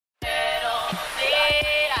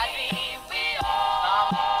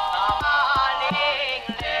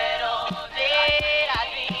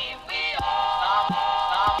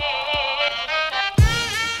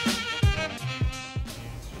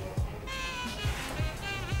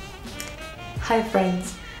Hi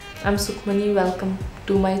friends, I'm Sukhmani. Welcome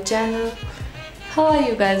to my channel. How are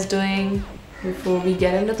you guys doing? Before we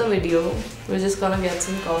get into the video, we're just gonna get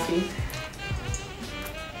some coffee.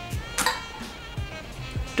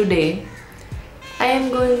 Today, I am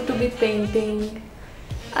going to be painting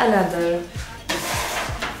another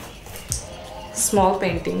small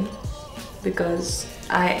painting because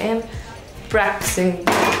I am practicing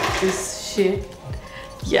this shit.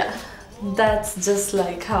 Yeah, that's just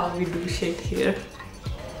like how we do shit here.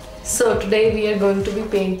 So today we are going to be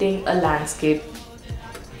painting a landscape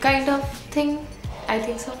kind of thing. I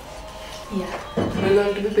think so. Yeah, we're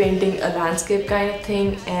going to be painting a landscape kind of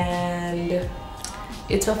thing, and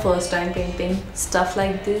it's our first time painting stuff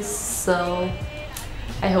like this, so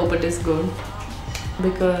I hope it is good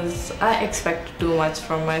because I expect too much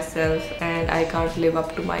from myself and I can't live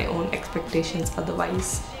up to my own expectations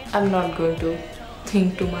otherwise. I'm not going to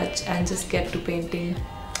think too much and just get to painting.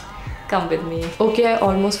 Come with me. Okay, I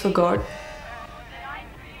almost forgot.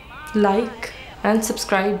 Like and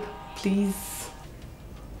subscribe, please.